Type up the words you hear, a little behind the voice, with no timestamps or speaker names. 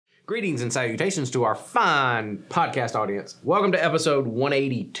Greetings and salutations to our fine podcast audience. Welcome to episode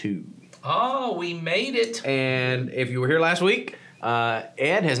 182. Oh, we made it. And if you were here last week,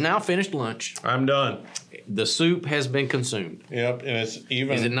 Ed has now finished lunch. I'm done. The soup has been consumed. Yep, and it's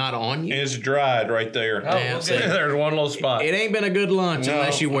even. Is it not on you? It's dried right there. Oh, well, good. There's one little spot. It ain't been a good lunch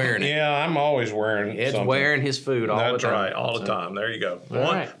unless you're wearing it. Yeah, I'm always wearing Ed's something. wearing his food all That's the time. right, all the time. There you go. All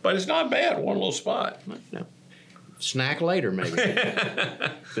right. But it's not bad. One little spot. No. Snack later, maybe.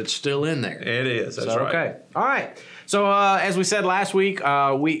 If it's still in there. It is. That's right. Okay. All right. So as we said last week,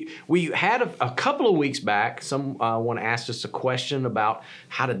 we had a couple of weeks back, someone asked us a question about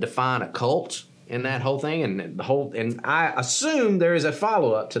how to define a cult and that whole thing, and I assume there is a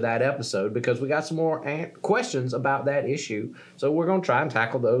follow-up to that episode because we got some more questions about that issue. So we're going to try and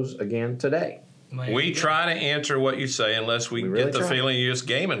tackle those again today. We try to answer what you say unless we really get the try. feeling you're just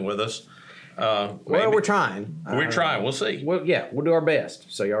gaming with us. Well, Maybe. we're trying. We're trying. We'll see. Well, yeah, we'll do our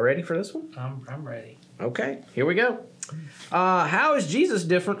best. So y'all ready for this one? I'm ready. Okay, here we go. How is Jesus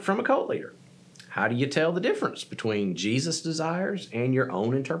different from a cult leader? How do you tell the difference between Jesus' desires and your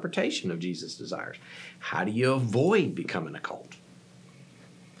own interpretation of Jesus' desires? How do you avoid becoming a cult?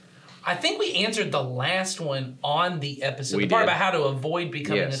 I think we answered the last one on the episode. We the part did. about how to avoid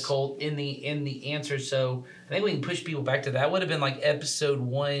becoming Yes. a cult in the answer. So I think we can push people back to that. Would have been like episode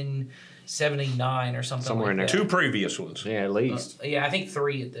 179 or something Somewhere like in there. that. Two previous ones. Yeah, at least. Yeah, I think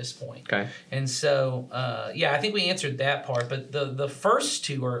 3 at this point. Okay. And so, I think we answered that part. But the first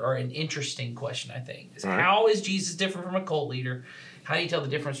two are an interesting question, I think. Is All right. How is Jesus different from a cult leader? How do you tell the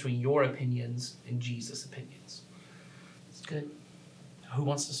difference between your opinions and Jesus' opinions? It's good. Who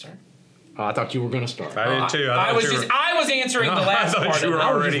wants to start? Oh, I thought you were going to start. I did too. I thought was you just were- I was answering the last I part thought you of were it.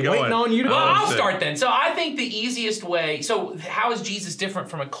 I was already just going. waiting on you to Well, go. I'll start then. So I think the easiest way. So how is Jesus different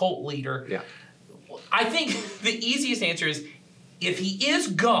from a cult leader? Yeah. I think the easiest answer is if he is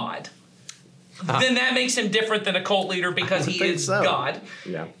God, then that makes him different than a cult leader because I he think is so. God.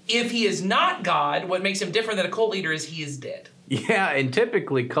 Yeah. If he is not God, what makes him different than a cult leader is he is dead. Yeah, and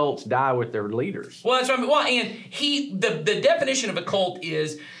typically cults die with their leaders. Well, that's what I mean. Well, and the definition of a cult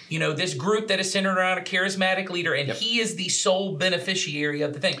is, this group that is centered around a charismatic leader, and he is the sole beneficiary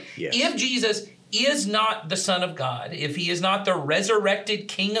of the thing. Yes. If Jesus is not the Son of God, if he is not the resurrected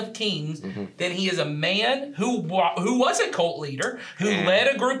King of Kings, then he is a man who was a cult leader, who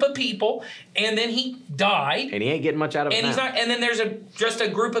led a group of people, and then he died. And he ain't getting much out of it And he's now. not. And then there's just a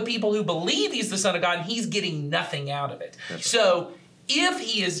group of people who believe he's the Son of God, and he's getting nothing out of it. So if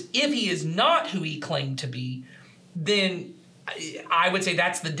he is not who he claimed to be, then I would say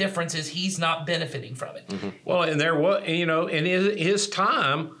that's the difference. Is he's not benefiting from it. Well, and there was, in his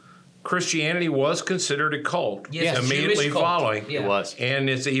time, Christianity was considered a cult. Yes, immediately Jewish cult. following. Yeah. It was.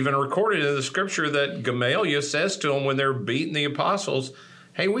 And it's even recorded in the scripture that Gamaliel says to them when they're beating the apostles,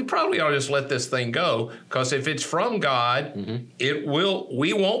 hey, we probably ought to just let this thing go, because if it's from God,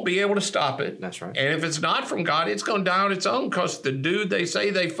 we won't be able to stop it. That's right. And if it's not from God, it's going to die on its own, because the dude they say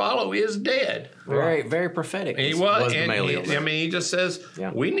they follow is dead. Very, very prophetic. He was, and Gamaliel. he just says,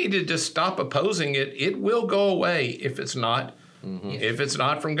 Yeah. we need to just stop opposing it. It will go away if it's not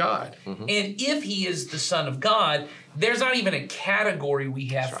from God. And if he is the Son of God, there's not even a category we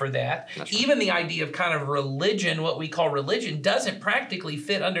have for that. Even the idea of kind of religion, what we call religion, doesn't practically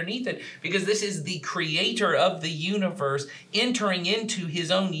fit underneath it, because this is the creator of the universe entering into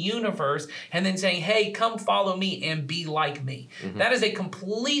his own universe and then saying, hey, come follow me and be like me. That is a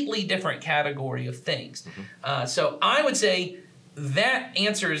completely different category of things. So I would say that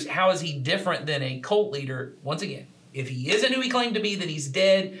answers how is he different than a cult leader. Once again, if he isn't who he claimed to be, then he's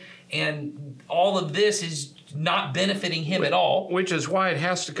dead, and all of this is not benefiting him at all. Which is why it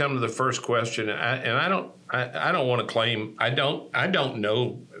has to come to the first question. I don't want to claim I don't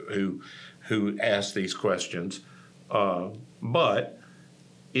know who asked these questions, but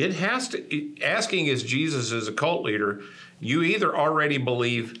it has to. Asking is Jesus is a cult leader. You either already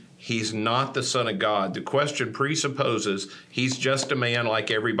believe he's not the Son of God. The question presupposes he's just a man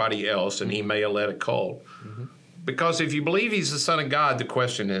like everybody else, and he may have led a cult. Because if you believe he's the Son of God, the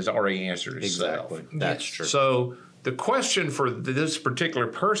question has already answered itself. Exactly. That's true. So the question for this particular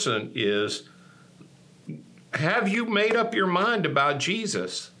person is, have you made up your mind about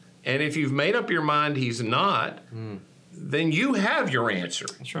Jesus? And if you've made up your mind he's not, then you have your answer.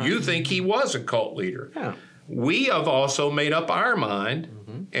 That's right. You think he was a cult leader. Yeah. We have also made up our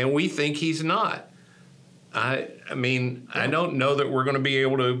mind, and we think he's not. I mean, I don't know that we're going to be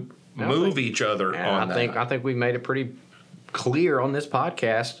able to move each other on that. I think we made it pretty clear on this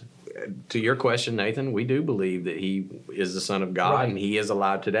podcast to your question, Nathan, we do believe that he is the Son of God, Right. and he is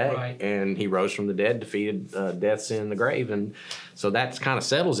alive today, Right. and he rose from the dead, defeated death, sin, and the grave, and so that kind of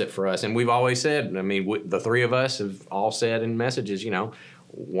settles it for us. And we've always said, I mean, the three of us have all said in messages,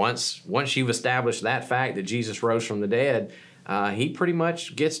 once you've established that fact that Jesus rose from the dead, he pretty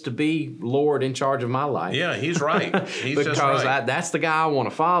much gets to be Lord in charge of my life. Yeah, he's right. He's because just right. that's the guy I want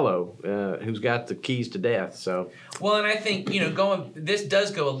to follow, who's got the keys to death. So, Well, and I think this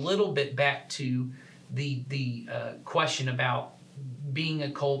does go a little bit back to the question about being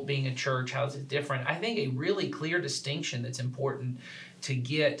a cult, being a church. How is it different? I think a really clear distinction that's important to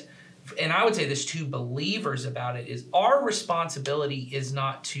get, and I would say this to believers about it, is our responsibility is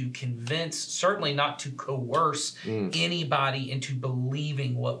not to convince, certainly not to coerce anybody into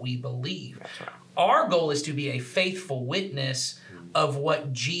believing what we believe. That's right. Our goal is to be a faithful witness of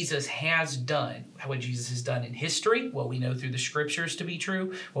what Jesus has done, what Jesus has done in history, what we know through the scriptures to be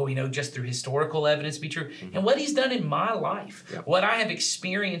true, what we know just through historical evidence to be true, and what he's done in my life, what I have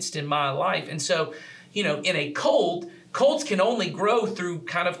experienced in my life. And so, in a cults can only grow through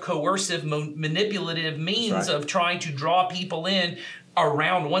kind of coercive, manipulative means of trying to draw people in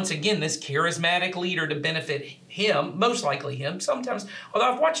around, once again, this charismatic leader to benefit him, most likely him, sometimes.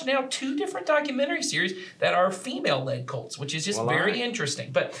 Although I've watched now 2 different documentary series that are female-led cults, which is just very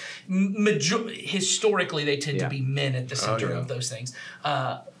interesting. But historically, they tend to be men at the center of those things.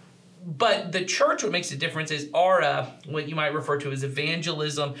 But the church, what makes a difference is our, what you might refer to as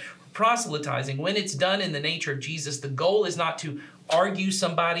evangelism, proselytizing. When it's done in the nature of Jesus, the goal is not to argue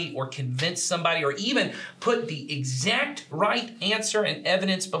somebody or convince somebody or even put the exact right answer and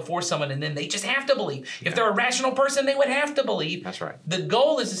evidence before someone and then they just have to believe. If they're a rational person, they would have to believe. That's right. The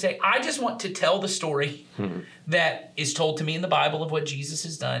goal is to say, I just want to tell the story that is told to me in the Bible of what Jesus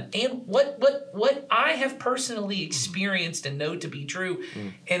has done and what I have personally experienced and know to be true.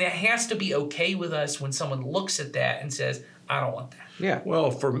 And it has to be okay with us when someone looks at that and says, I don't want that. Yeah.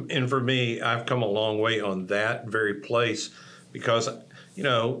 Well, for me, I've come a long way on that very place because,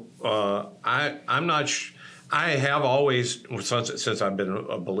 I'm not. I have always, since I've been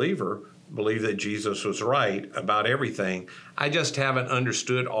a believer, believed that Jesus was right about everything. I just haven't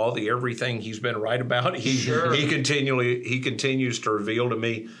understood all the everything he's been right about. He continues to reveal to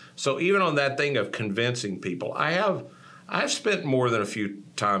me. So even on that thing of convincing people, I've spent more than a few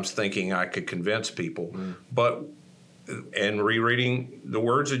times thinking I could convince people, but. And rereading the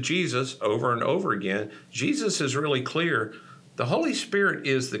words of Jesus over and over again, Jesus is really clear. The Holy Spirit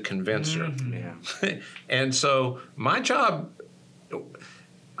is the convincer. Yeah. And so my job,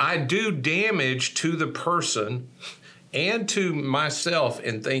 I do damage to the person and to myself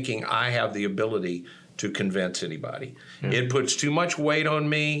in thinking I have the ability to convince anybody. It puts too much weight on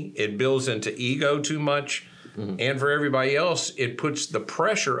me. It builds into ego too much. And for everybody else, it puts the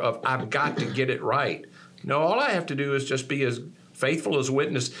pressure of I've got to get it right. No, all I have to do is just be as faithful as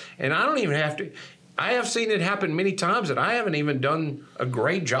witness. And I don't even have to. I have seen it happen many times that I haven't even done a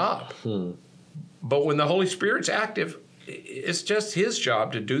great job. But when the Holy Spirit's active, it's just his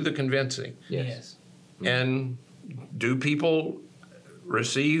job to do the convincing. Yes. And do people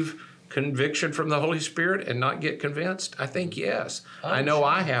receive conviction from the Holy Spirit and not get convinced? I think yes. I know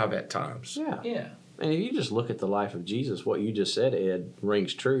I have at times. Yeah. And if you just look at the life of Jesus, what you just said, Ed,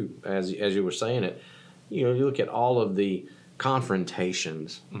 rings true as you were saying it. You look at all of the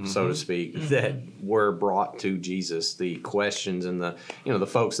confrontations, so to speak, that were brought to Jesus, the questions and the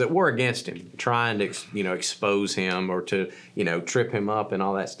folks that were against him, trying to expose him or to trip him up and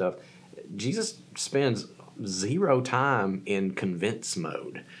all that stuff. Jesus spends zero time in convince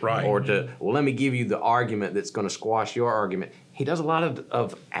mode, right? Or let me give you the argument that's going to squash your argument. He does a lot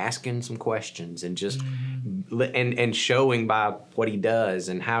of asking some questions and just and showing by what he does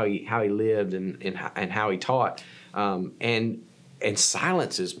and how he lived and how he taught, and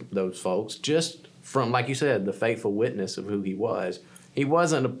silences those folks just from, like you said, the faithful witness of who he was. He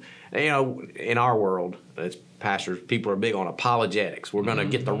wasn't, in our world as pastors, people are big on apologetics. We're going to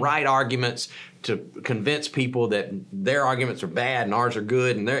get the right arguments to convince people that their arguments are bad and ours are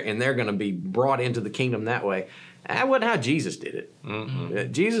good, and they're going to be brought into the kingdom that way. That wasn't how Jesus did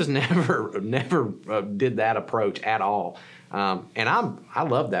it. Jesus never did that approach at all. And I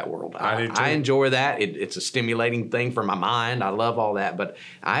love that world. I do too. I enjoy that. It's a stimulating thing for my mind. I love all that. But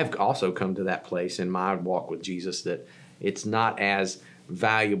I've also come to that place in my walk with Jesus that it's not as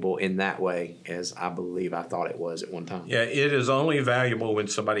valuable in that way as I believe I thought it was at one time. Yeah, it is only valuable when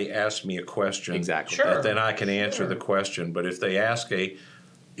somebody asks me a question. Exactly. Sure. Then I can answer the question. But if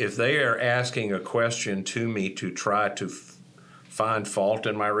they are asking a question to me to try to find fault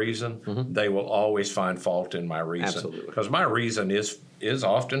in my reason, they will always find fault in my reason. Absolutely. Because my reason is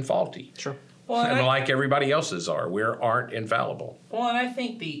often faulty. Sure. Well, And like everybody else's are. We aren't infallible. Well, and I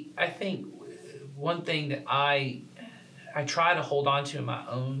think one thing that I try to hold on to in my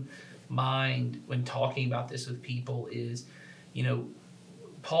own mind when talking about this with people is,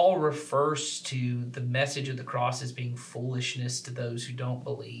 Paul refers to the message of the cross as being foolishness to those who don't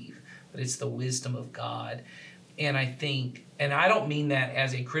believe, but it's the wisdom of God. And I think, and I don't mean that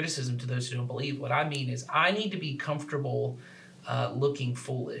as a criticism to those who don't believe. What I mean is I need to be comfortable looking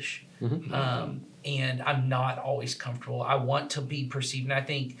foolish. And I'm not always comfortable. I want to be perceived. And I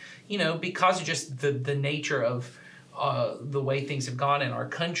think, because of just the nature of the way things have gone in our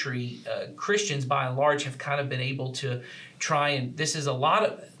country, Christians by and large have kind of been able to try, and this is a lot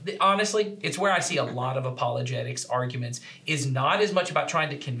of, honestly, it's where I see a lot of apologetics arguments, is not as much about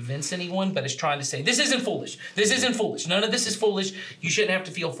trying to convince anyone, but it's trying to say, this isn't foolish. This isn't foolish. None of this is foolish. You shouldn't have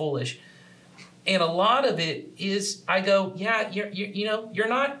to feel foolish. And a lot of it is, I go, yeah, you're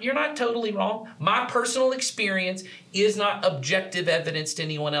not totally wrong. My personal experience is not objective evidence to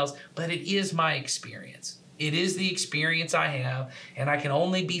anyone else, but it is my experience. It is the experience I have, and I can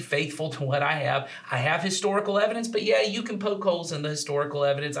only be faithful to what I have. I have historical evidence, but yeah, you can poke holes in the historical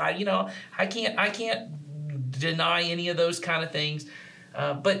evidence. I can't deny any of those kind of things.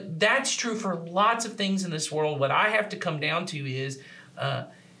 But that's true for lots of things in this world. What I have to come down to is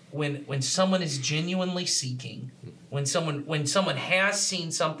when someone is genuinely seeking, when someone has seen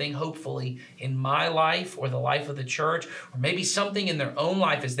something, hopefully, in my life or the life of the church, or maybe something in their own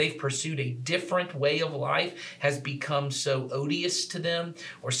life as they've pursued a different way of life has become so odious to them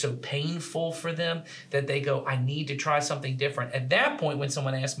or so painful for them that they go, I need to try something different. At that point, when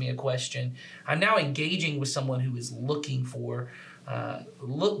someone asks me a question, I'm now engaging with someone who is looking for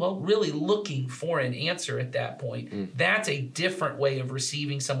really looking for an answer at that point. That's a different way of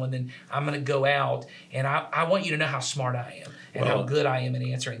receiving someone than I'm going to go out and I want you to know how smart I am and how good I am in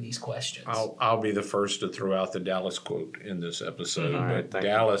answering these questions. I'll be the first to throw out the Dallas quote in this episode. All right, but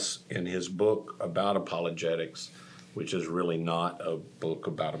Dallas, in his book about apologetics, which is really not a book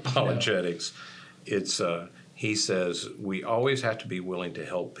about apologetics, he says we always have to be willing to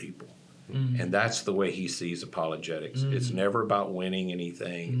help people. And that's the way he sees apologetics. It's never about winning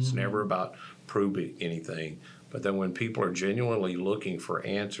anything. It's never about proving anything. But then when people are genuinely looking for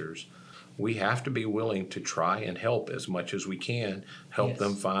answers, we have to be willing to try and help as much as we can, help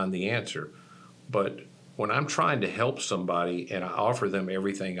them find the answer. But when I'm trying to help somebody and I offer them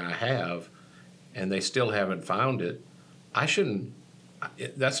everything I have and they still haven't found it, I shouldn't,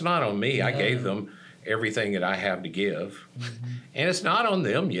 that's not on me. I gave them everything that I have to give. And it's not on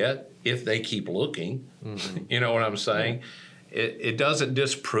them yet. If they keep looking, you know what I'm saying? It doesn't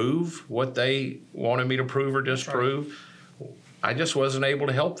disprove what they wanted me to prove or disprove. Right. I just wasn't able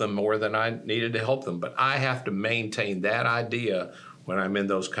to help them more than I needed to help them. But I have to maintain that idea when I'm in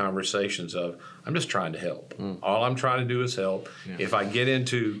those conversations of, I'm just trying to help. All I'm trying to do is help. Yeah. If I get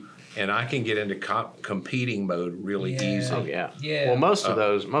into, and I can get into competing mode really easy. Oh, yeah. Well, most of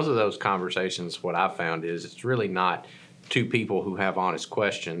those conversations, what I've found is it's really not two people who have honest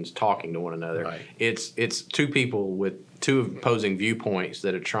questions talking to one another. Right. It's two people with two opposing viewpoints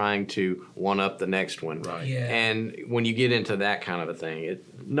that are trying to one up the next one. Right. Yeah. And when you get into that kind of a thing,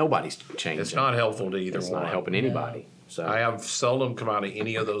 nobody's changing. It's not helpful to either one. It's not helping anybody. No. So I have seldom come out of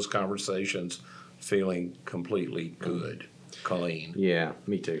any of those conversations feeling completely good, clean. Yeah,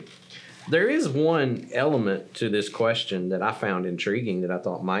 me too. There is one element to this question that I found intriguing that I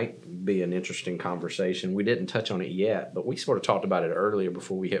thought might be an interesting conversation. We didn't touch on it yet, but we sort of talked about it earlier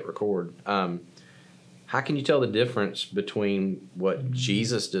before we hit record. How can you tell the difference between what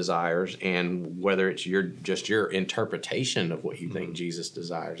Jesus desires and whether it's just your interpretation of what you think Jesus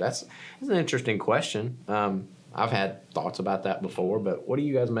desires? That's an interesting question. I've had thoughts about that before, but what do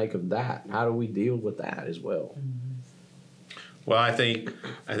you guys make of that? How do we deal with that as well? Well, I think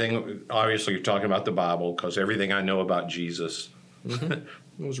obviously you're talking about the Bible because everything I know about Jesus it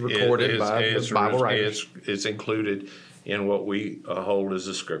was recorded by the Bible writers. It's included in what we hold as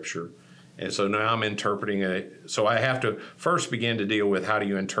the Scripture. And so now I'm interpreting it. So I have to first begin to deal with how do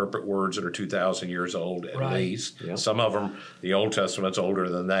you interpret words that are 2,000 years old at least. Yep. Some of them, the Old Testament's older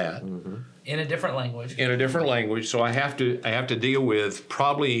than that. In a different language. So I have to deal with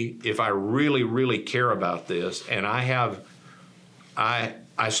probably if I really, really care about this, and I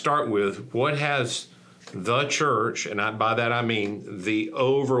start with what has the church, and by that I mean the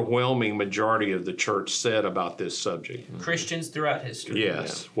overwhelming majority of the church said about this subject. Christians throughout history.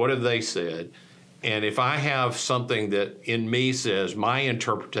 Yes. Yeah. What have they said? And if I have something that in me says my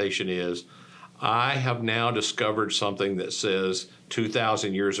interpretation is, I have now discovered something that says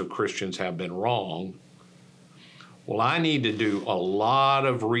 2,000 years of Christians have been wrong. Well, I need to do a lot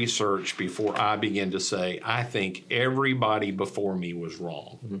of research before I begin to say, I think everybody before me was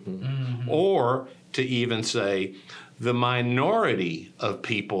wrong. Mm-hmm. Or to even say, the minority of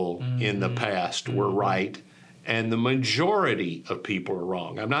people in the past were right, and the majority of people are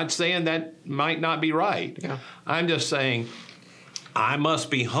wrong. I'm not saying that might not be right. Yeah. I'm just saying I must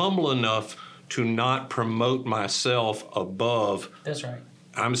be humble enough to not promote myself above. That's right.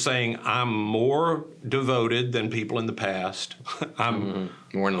 I'm saying I'm more devoted than people in the past. I'm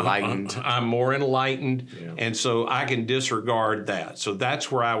more enlightened. I'm more enlightened, Yeah. and so I can disregard that. So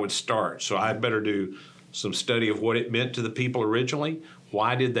that's where I would start. So I'd better do some study of what it meant to the people originally.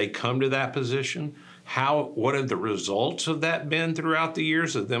 Why did they come to that position? What have the results of that been throughout the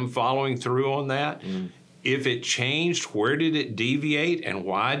years of them following through on that? If it changed, where did it deviate and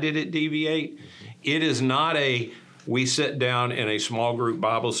why did it deviate? It is not we sit down in a small group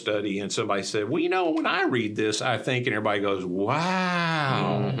Bible study and somebody said, well, when I read this, I think, and everybody goes,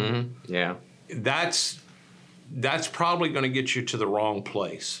 wow. Mm-hmm. Yeah. That's probably going to get you to the wrong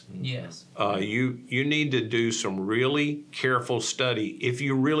place. Yes. You need to do some really careful study if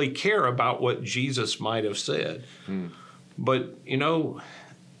you really care about what Jesus might have said. But,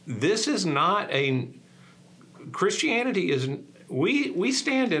 this is not Christianity isn't. We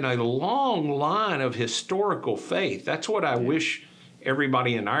stand in a long line of historical faith. That's what I wish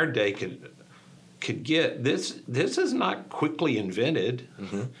everybody in our day could get. This is not quickly invented.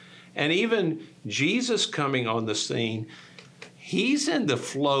 Mm-hmm. And even Jesus coming on the scene, he's in the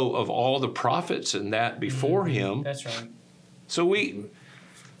flow of all the prophets and that before him. That's right. So we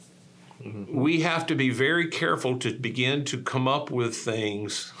have to be very careful to begin to come up with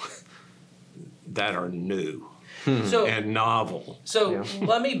things that are new. And novel. So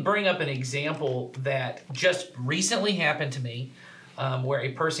let me bring up an example that just recently happened to me, where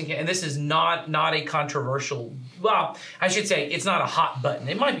a person and this is not a controversial, well, I should say it's not a hot button.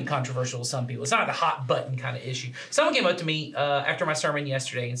 It might be controversial to some people. It's not a hot button kind of issue. Someone came up to me after my sermon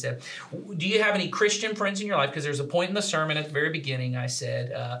yesterday and said, do you have any Christian friends in your life? Because there's a point in the sermon at the very beginning I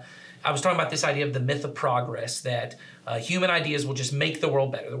said, I was talking about this idea of the myth of progress, that human ideas will just make the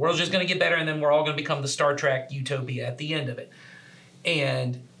world better. The world's just going to get better, and then we're all going to become the Star Trek utopia at the end of it.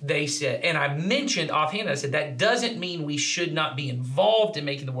 And they said, and I mentioned offhand, I said, that doesn't mean we should not be involved in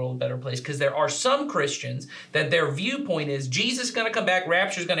making the world a better place, because there are some Christians that their viewpoint is Jesus is going to come back,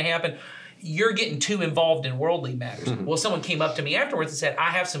 rapture's going to happen. You're getting too involved in worldly matters. Mm-hmm. Well, someone came up to me afterwards and said,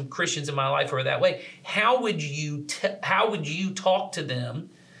 I have some Christians in my life who are that way. How would you talk to them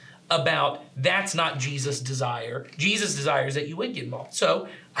about that's not Jesus' desire? Jesus' desire is that you would get involved. So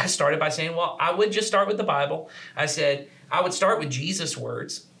I started by saying, well, I would just start with the Bible. I said, I would start with Jesus'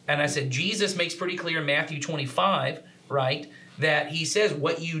 words. And I said, Jesus makes pretty clear in Matthew 25, right, that he says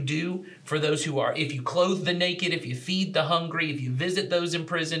what you do for those who are, if you clothe the naked, if you feed the hungry, if you visit those in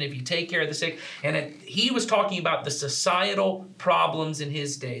prison, if you take care of the sick. And he was talking about the societal problems in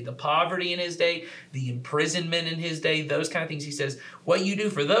his day, the poverty in his day, the imprisonment in his day, those kind of things. He says, what you do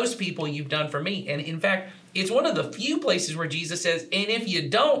for those people, you've done for me. And in fact, it's one of the few places where Jesus says, and if you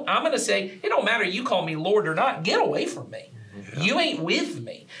don't, I'm going to say, it don't matter you call me Lord or not, get away from me. Yeah. You ain't with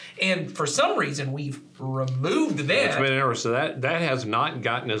me. And for some reason, we've removed that. It's been interesting. That has not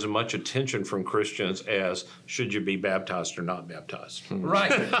gotten as much attention from Christians as should you be baptized or not baptized.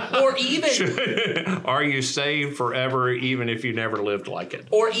 Right. Or even... are you saved forever even if you never lived like it?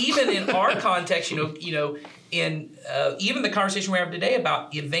 Or even in our context, in even the conversation we have today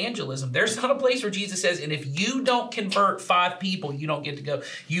about evangelism, there's not a place where Jesus says, and if you don't convert 5 people, you don't get to go.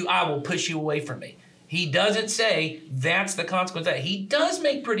 I will push you away from me. He doesn't say that's the consequence of that. He does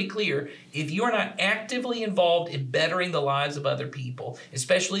make pretty clear if you are not actively involved in bettering the lives of other people,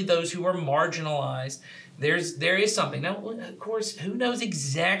 especially those who are marginalized, there is something. Now, of course, who knows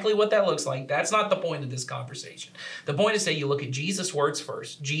exactly what that looks like? That's not the point of this conversation. The point is, say you look at Jesus' words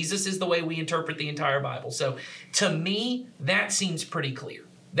first. Jesus is the way we interpret the entire Bible. So to me, that seems pretty clear.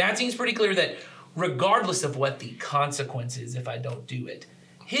 That seems pretty clear that regardless of what the consequence is if I don't do it,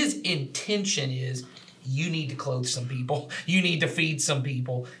 his intention is you need to clothe some people. You need to feed some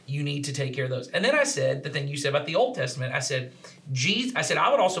people. You need to take care of those. And then I said, the thing you said about the Old Testament, I said,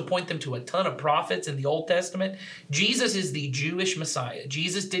 I would also point them to a ton of prophets in the Old Testament. Jesus is the Jewish Messiah.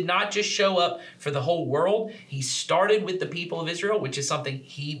 Jesus did not just show up for the whole world. He started with the people of Israel, which is something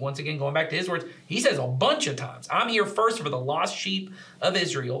he, once again, going back to his words, he says a bunch of times, I'm here first for the lost sheep of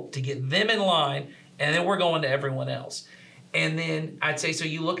Israel to get them in line, and then we're going to everyone else. And then I'd say, so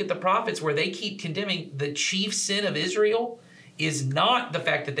you look at the prophets where they keep condemning the chief sin of Israel is not the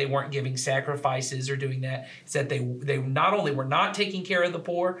fact that they weren't giving sacrifices or doing that. It's that they not only were not taking care of the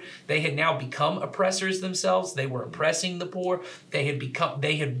poor, they had now become oppressors themselves. They were oppressing the poor. They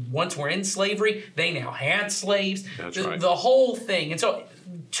had once were in slavery. They now had slaves. That's right. The whole thing. And so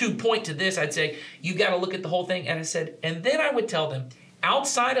to point to this, I'd say you got to look at the whole thing. And I said, and then I would tell them,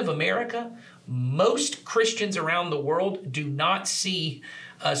 outside of America, most Christians around the world do not see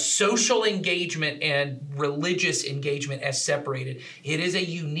social engagement and religious engagement as separated. It is a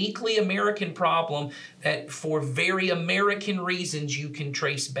uniquely American problem that for very American reasons you can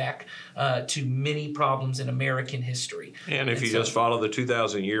trace back to many problems in American history. And if you just follow the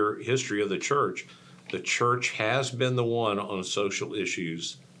 2,000-year history of the church has been the one on social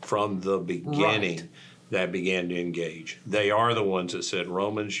issues from the beginning. Right. That began to engage. They are the ones that said,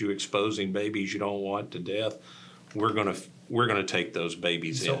 Romans, you exposing babies you don't want to death, we're gonna take those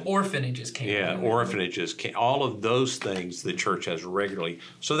babies in. So orphanages came. Yeah, orphanages came. All of those things the church has regularly.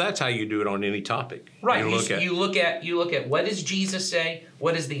 So that's how you do it on any topic. Right. You look at what does Jesus say?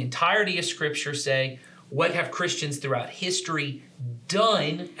 What does the entirety of Scripture say? What have Christians throughout history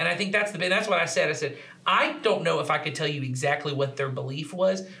done? And I think that's what I said. I said, I don't know if I could tell you exactly what their belief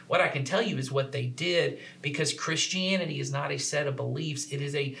was. What I can tell you is what they did, because Christianity is not a set of beliefs. It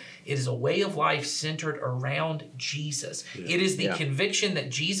is a way of life centered around Jesus. Yeah. It is the conviction that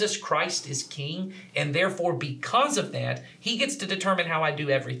Jesus Christ is King, and therefore because of that, he gets to determine how I do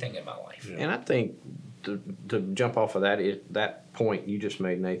everything in my life. Yeah. And I think to jump off of that point you just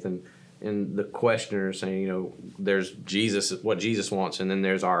made, Nathan, and the questioner saying, there's Jesus, what Jesus wants, and then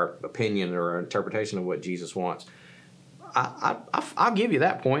there's our opinion or our interpretation of what Jesus wants. I'll give you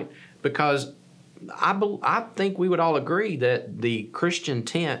that point, because I think we would all agree that the Christian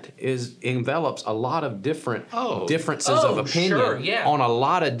tent envelops a lot of different differences of opinion on a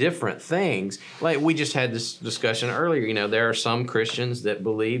lot of different things. Like we just had this discussion earlier. There are some Christians that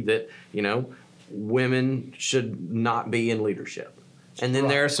believe that women should not be in leadership. And then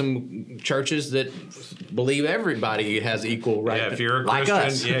there are some churches that believe everybody has equal right. Yeah, if you're a like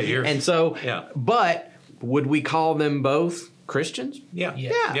Christian, us. And so, but would we call them both Christians? Yeah.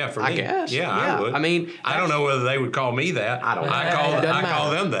 For me, I guess. Yeah, I would. I mean, I don't know whether they would call me that. I don't know. I call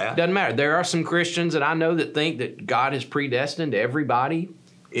them that. Doesn't matter. There are some Christians that I know that think that God has predestined everybody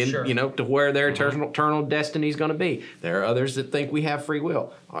to where their eternal destiny is going to be. There are others that think we have free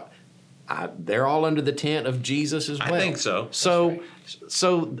will. They're all under the tent of Jesus as well. I think so.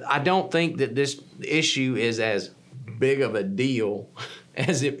 So I don't think that this issue is as big of a deal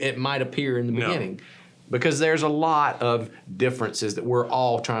as it might appear in the beginning, because there's a lot of differences that we're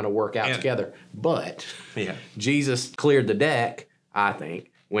all trying to work out together. But Jesus cleared the deck, I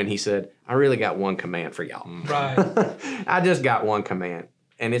think, when he said, I really got one command for y'all. Right. I just got one command,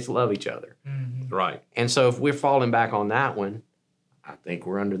 and it's love each other. Mm-hmm. Right. And so if we're falling back on that one, I think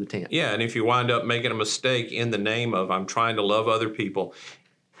we're under the tent. Yeah, and if you wind up making a mistake in the name of I'm trying to love other people,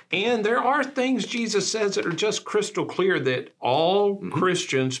 and there are things Jesus says that are just crystal clear that all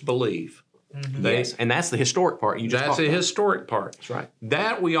Christians believe. Mm-hmm. Yes, and that's the historic part. That's the historic part. That's right.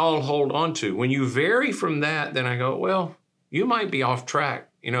 That we all hold on to. When you vary from that, then I go, well, you might be off track.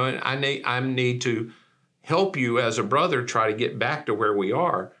 And I need to help you as a brother try to get back to where we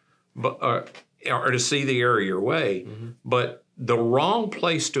are, but or to see the error your way. Mm-hmm. But the wrong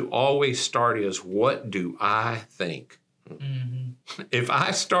place to always start is, what do I think? Mm-hmm. If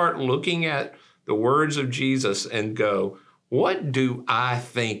I start looking at the words of Jesus and go, what do I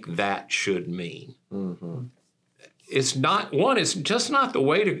think that should mean? Mm-hmm. It's just not the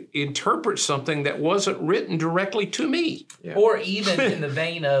way to interpret something that wasn't written directly to me. Yeah. Or even in the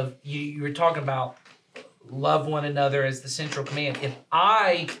vein of, you were talking about love one another as the central command. If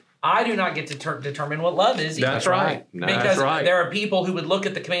I do not get to determine what love is either. That's right. Because there are people who would look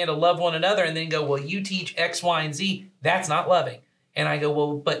at the command to love one another and then go, well, you teach X, Y, and Z. That's not loving. And I go,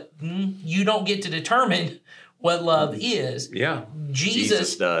 well, but you don't get to determine what love is. Yeah.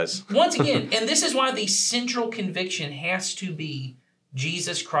 Jesus does. Once again, and this is why the central conviction has to be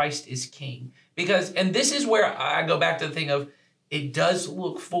Jesus Christ is King. And this is where I go back to the thing of, it does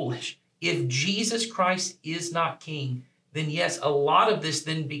look foolish. If Jesus Christ is not King, then yes, a lot of this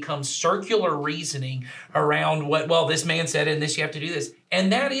then becomes circular reasoning around this man said and this, you have to do this.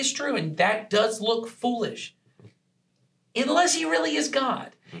 And that is true, and that does look foolish. Unless he really is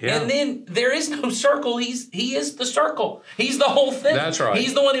God. Yeah. And then there is no circle. He is the circle. He's the whole thing. That's right.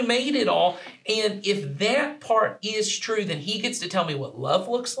 He's the one who made it all. And if that part is true, then he gets to tell me what love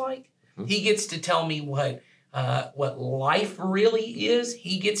looks like. Mm-hmm. He gets to tell me what life really is.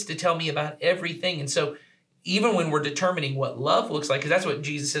 He gets to tell me about everything. And so even when we're determining what love looks like, because that's what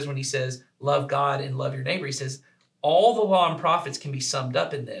Jesus says when he says, love God and love your neighbor. He says, all the law and prophets can be summed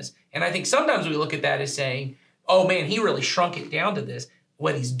up in this. And I think sometimes we look at that as saying, oh man, he really shrunk it down to this.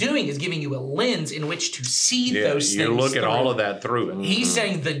 What he's doing is giving you a lens in which to see those things. You look at all of that through it. He's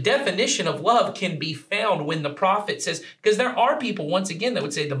saying the definition of love can be found when the prophet says, because there are people, once again, that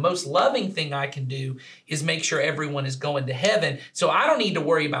would say the most loving thing I can do is make sure everyone is going to heaven. So I don't need to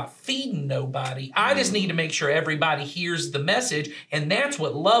worry about feeding nobody. I just need to make sure everybody hears the message. And that's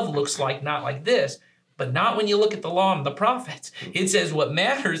what love looks like, not like this. But not when you look at the law and the prophets. It says what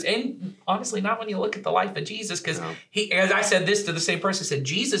matters, and honestly, not when you look at the life of Jesus, because he, as I said this to the same person, said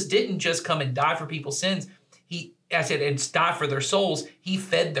Jesus didn't just come and die for people's sins. I said, and die for their souls. He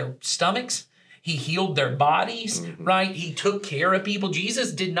fed their stomachs. He healed their bodies, right? He took care of people.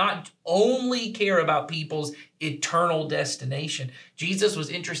 Jesus did not only care about people's eternal destination. Jesus was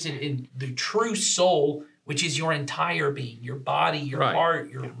interested in the true soul, which is your entire being, your body, your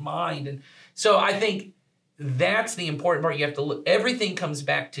heart, your mind. And so I think that's the important part. You have to look, everything comes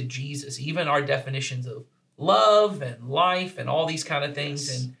back to Jesus, even our definitions of love and life and all these kind of things.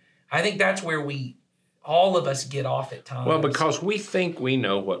 Yes. And I think that's where all of us get off at times. Well, because we think we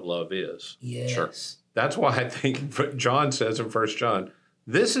know what love is. Yes. Sure. That's why I think John says in 1 John,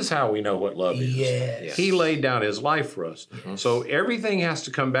 this is how we know what love is. Yes. He laid down his life for us. Mm-hmm. So everything has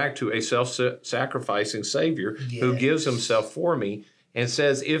to come back to a self-sacrificing Savior who gives himself for me and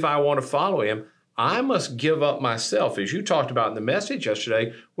says, if I want to follow him, I must give up myself, as you talked about in the message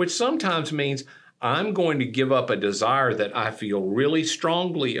yesterday, which sometimes means I'm going to give up a desire that I feel really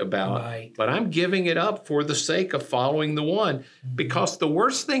strongly about, but I'm giving it up for the sake of following the one, because the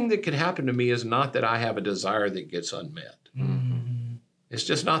worst thing that could happen to me is not that I have a desire that gets unmet. Mm-hmm. It's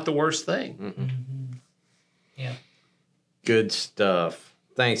just not the worst thing. Mm-hmm. Yeah. Good stuff.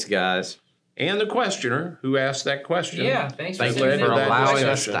 Thanks, guys. And the questioner who asked that question. Yeah, thanks for allowing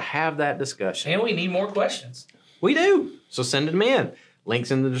us to have that discussion. And we need more questions. We do. So send them in.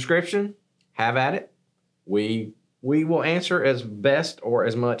 Links in the description. Have at it. We will answer as best or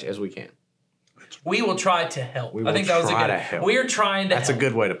as much as we can. We will try to help. I think that was a good help. We're trying to That's help. a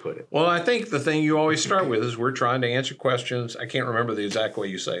good way to put it. Well, I think the thing you always start with is we're trying to answer questions. I can't remember the exact way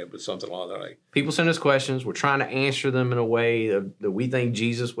you say it, but something along that way. People send us questions. We're trying to answer them in a way that we think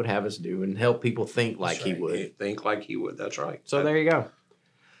Jesus would have us do and help people think like he would. Think like he would. That's right. So there you go.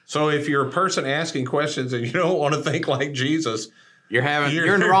 So if you're a person asking questions and you don't want to think like Jesus, you're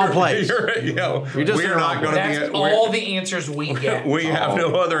in the wrong place. You're just we're not going to be. All the answers we get. We have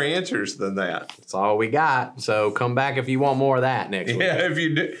no other answers than that. That's all we got. So come back if you want more of that next week. Yeah,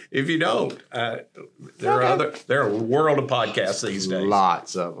 if you don't, there are a world of podcasts these days.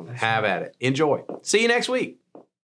 Lots of them. Have at it. Enjoy. See you next week.